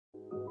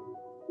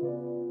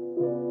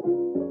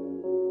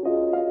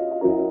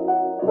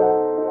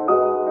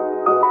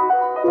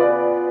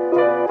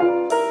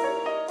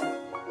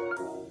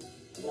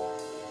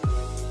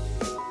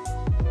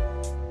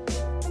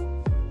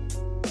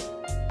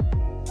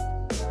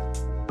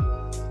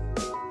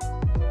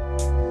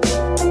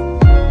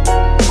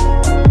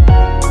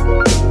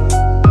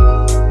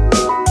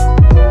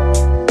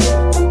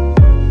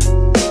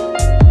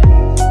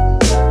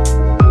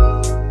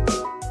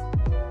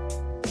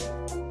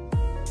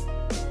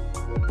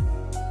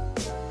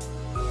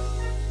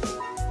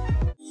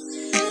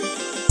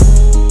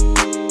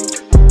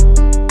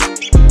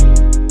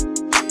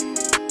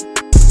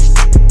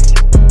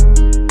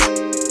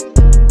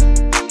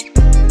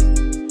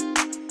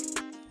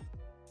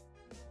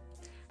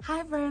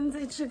Hi friends,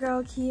 it's your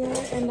girl Kia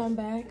and I'm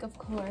back, of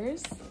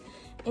course.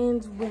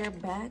 And we're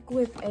back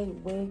with a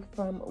wig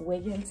from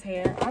Wiggins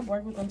hair. I've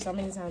worked with them so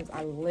many times.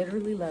 I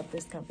literally love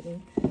this company.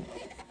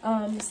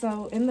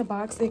 So in the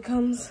box it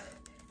comes,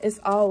 it's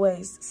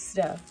always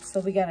stuff. So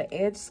we got an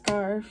edge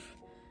scarf,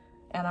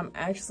 and I'm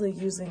actually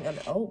using an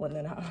old one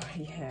that I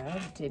already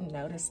have. Didn't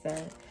notice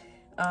that.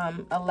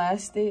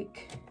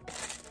 Elastic,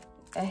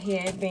 a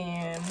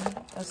headband,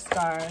 a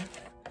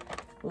scarf,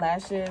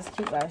 lashes,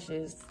 cute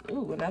lashes.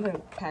 Ooh, another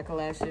pack of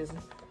lashes,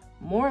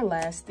 more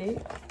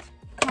elastic,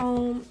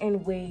 comb,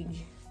 and wig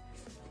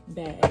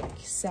bag,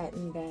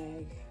 satin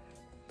bag.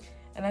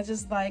 And I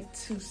just like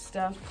to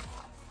stuff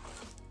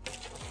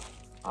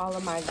all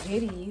of my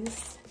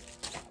goodies.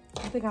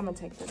 I think I'm gonna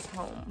take this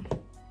home.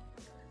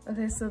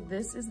 Okay, so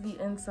this is the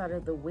inside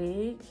of the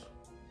wig.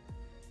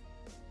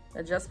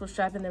 Adjustable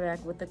strap in the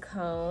back with the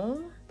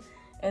comb.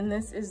 And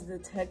this is the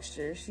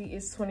texture. She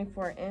is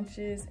 24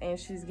 inches and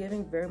she's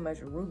giving very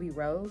much Ruby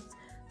Rose.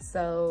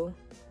 So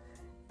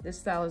this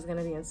style is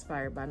gonna be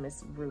inspired by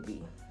Miss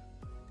Ruby.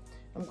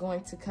 I'm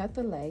going to cut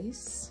the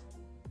lace.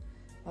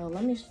 Oh,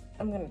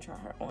 I'm gonna try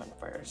her on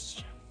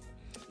first.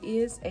 It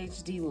is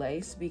HD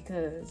lace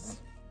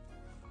because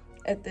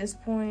at this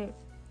point,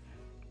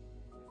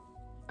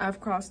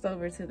 I've crossed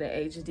over to the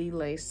HD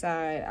lace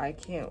side. I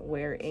can't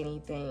wear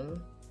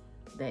anything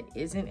that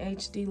isn't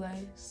HD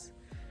lace.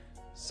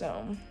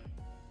 So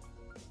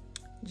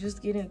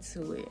just get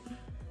into it.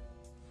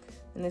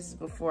 And this is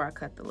before I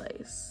cut the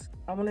lace.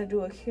 I want to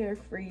do a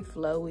carefree,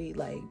 flowy,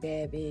 like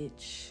bad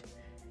bitch.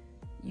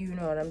 You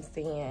know what I'm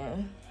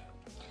saying?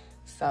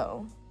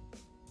 So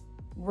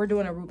we're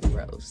doing a Ruby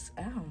Rose.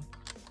 Ow.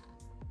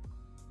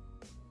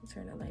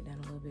 Turn that light down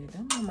a little bit.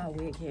 Don't mind my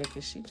wig hair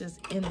because she just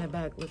in the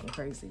back looking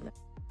crazy.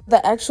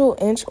 The actual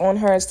inch on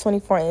her is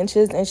 24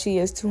 inches and she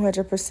is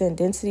 200%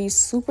 density,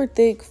 super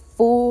thick,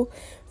 full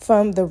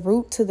from the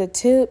root to the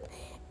tip.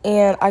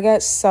 And I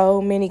got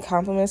so many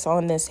compliments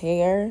on this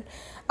hair.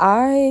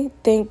 I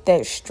think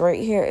that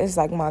straight hair is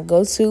like my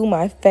go-to,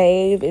 my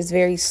fave. It's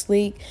very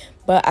sleek,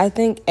 but I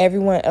think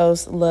everyone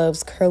else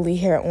loves curly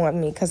hair on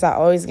me because I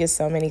always get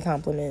so many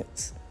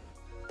compliments.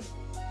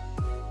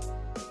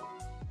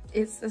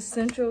 It's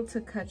essential to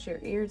cut your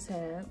ear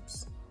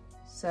tabs,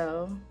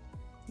 so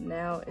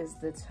now is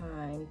the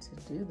time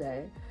to do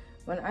that.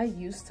 When I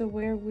used to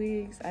wear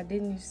wigs, I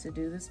didn't used to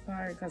do this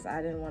part because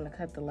I didn't want to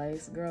cut the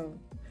lace. Girl,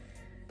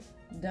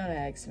 don't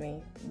ask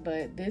me.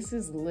 But this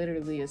is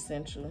literally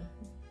essential.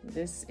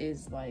 This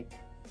is like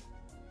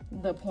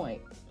the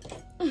point.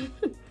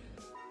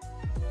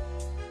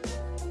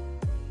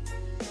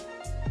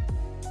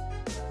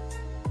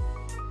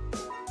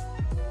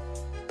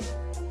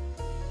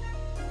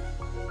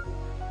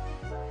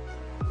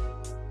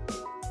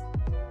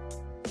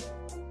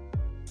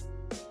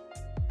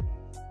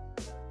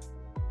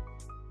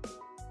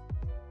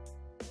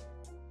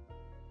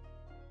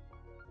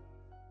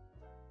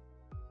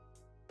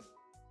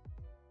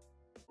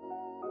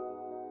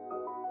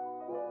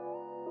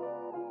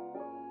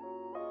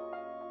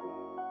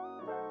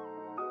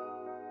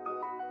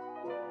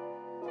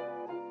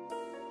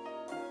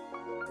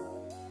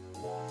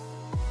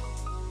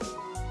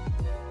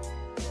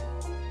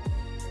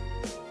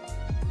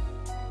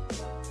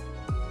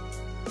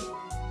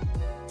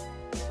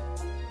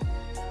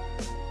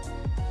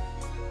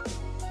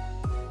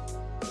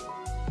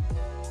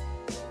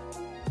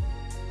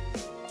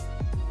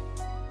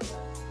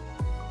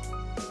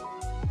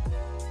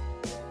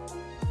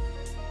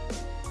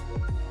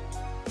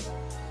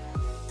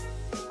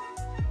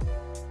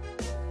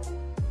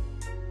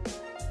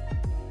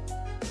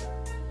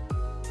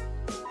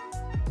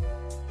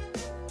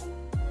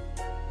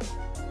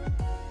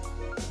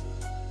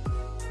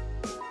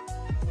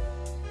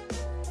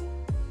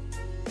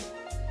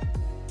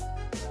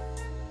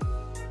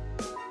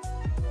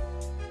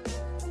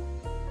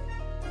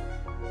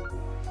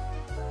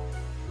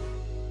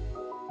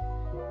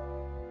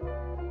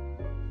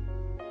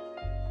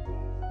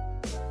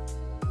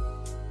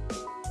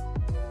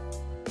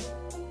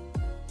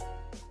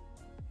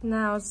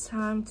 Now it's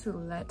time to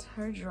let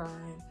her dry.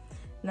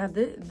 Now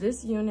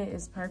this unit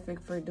is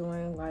perfect for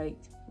doing like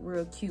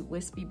real cute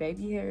wispy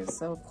baby hairs,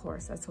 so of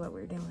course that's what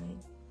we're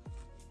doing.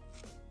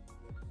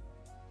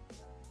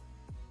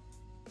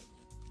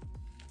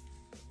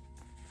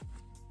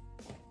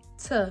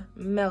 To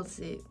melt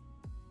it.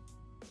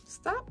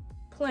 Stop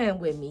playing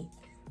with me.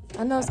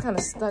 I know it's kind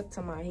of stuck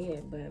to my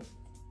head, but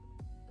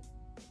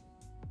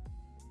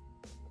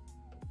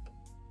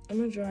I'm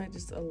gonna dry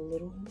just a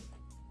little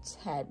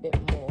tad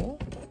bit more.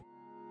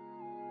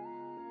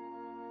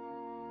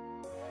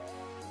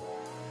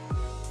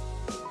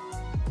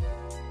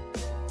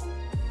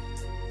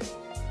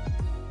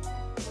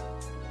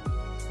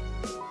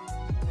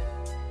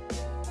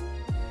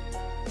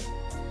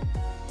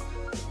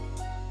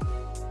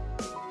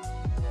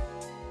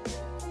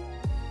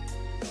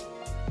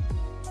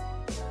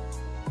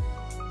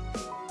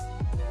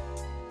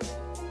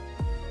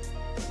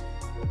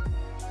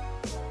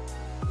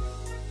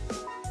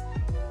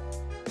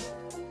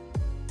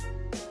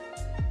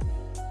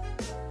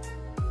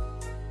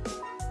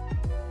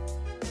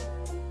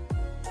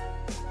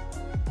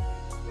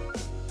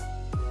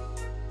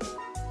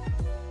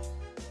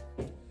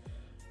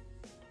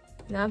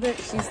 Now that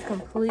she's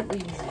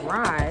completely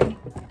dry,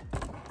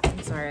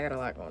 I'm sorry, I got a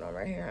lot going on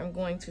right here. I'm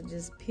going to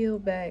just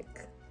peel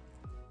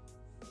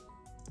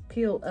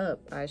up,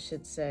 I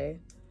should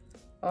say.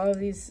 All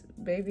these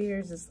baby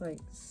hairs is like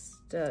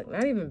stuck.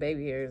 Not even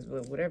baby hairs,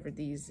 but whatever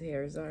these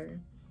hairs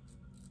are.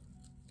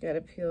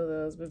 Gotta peel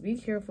those, but be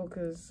careful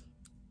because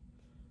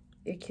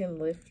it can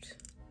lift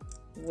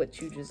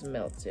what you just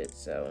melted,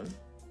 so.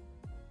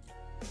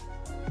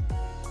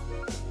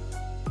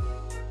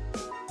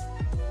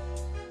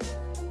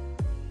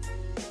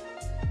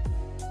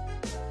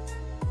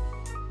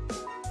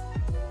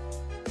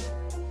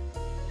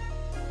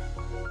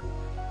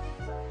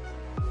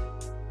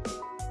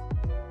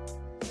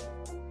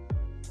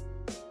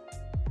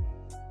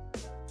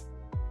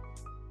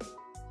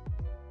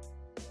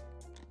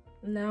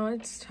 Now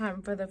it's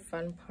time for the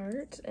fun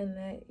part, and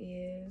that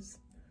is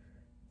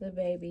the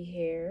baby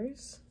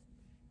hairs.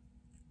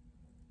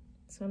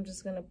 So I'm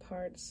just gonna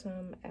part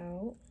some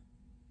out.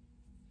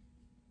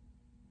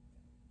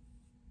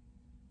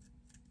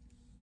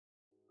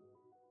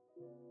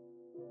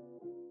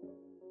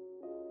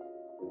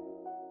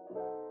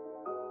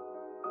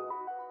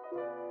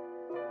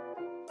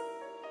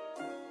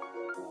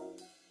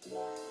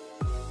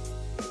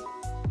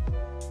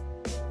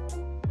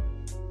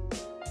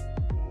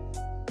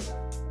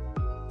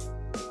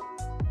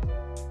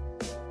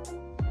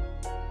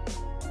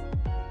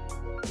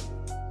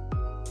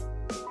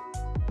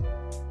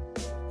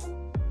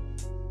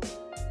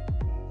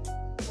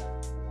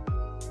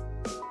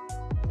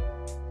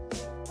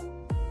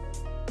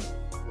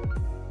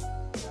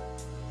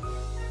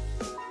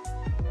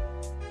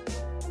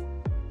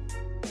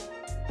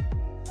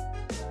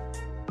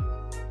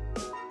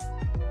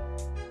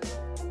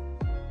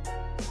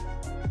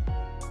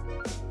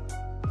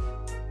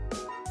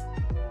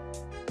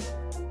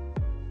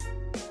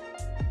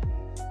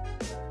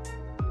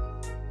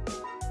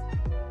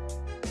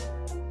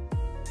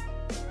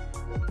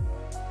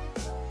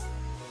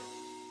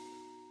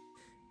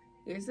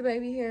 Here's the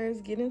baby hairs,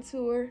 get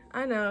into her.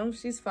 I know,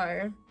 she's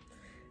fire.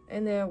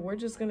 And then we're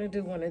just gonna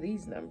do one of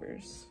these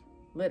numbers,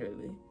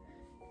 literally.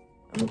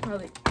 I'm gonna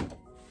probably,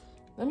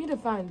 let me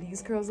define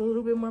these curls a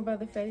little bit more by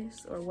the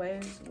face, or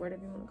waves,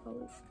 whatever you wanna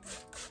call it.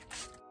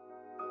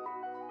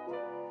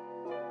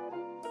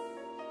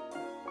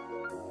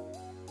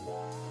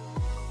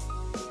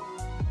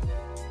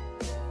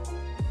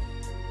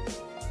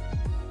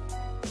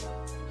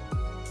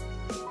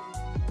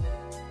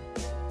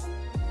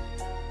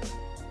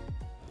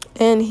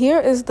 And here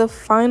is the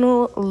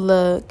final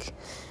look.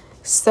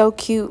 So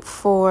cute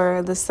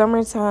for the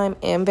summertime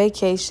and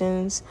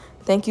vacations.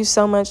 Thank you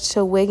so much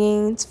to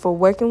Wiggins for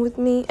working with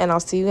me, and I'll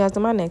see you guys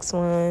in my next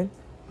one.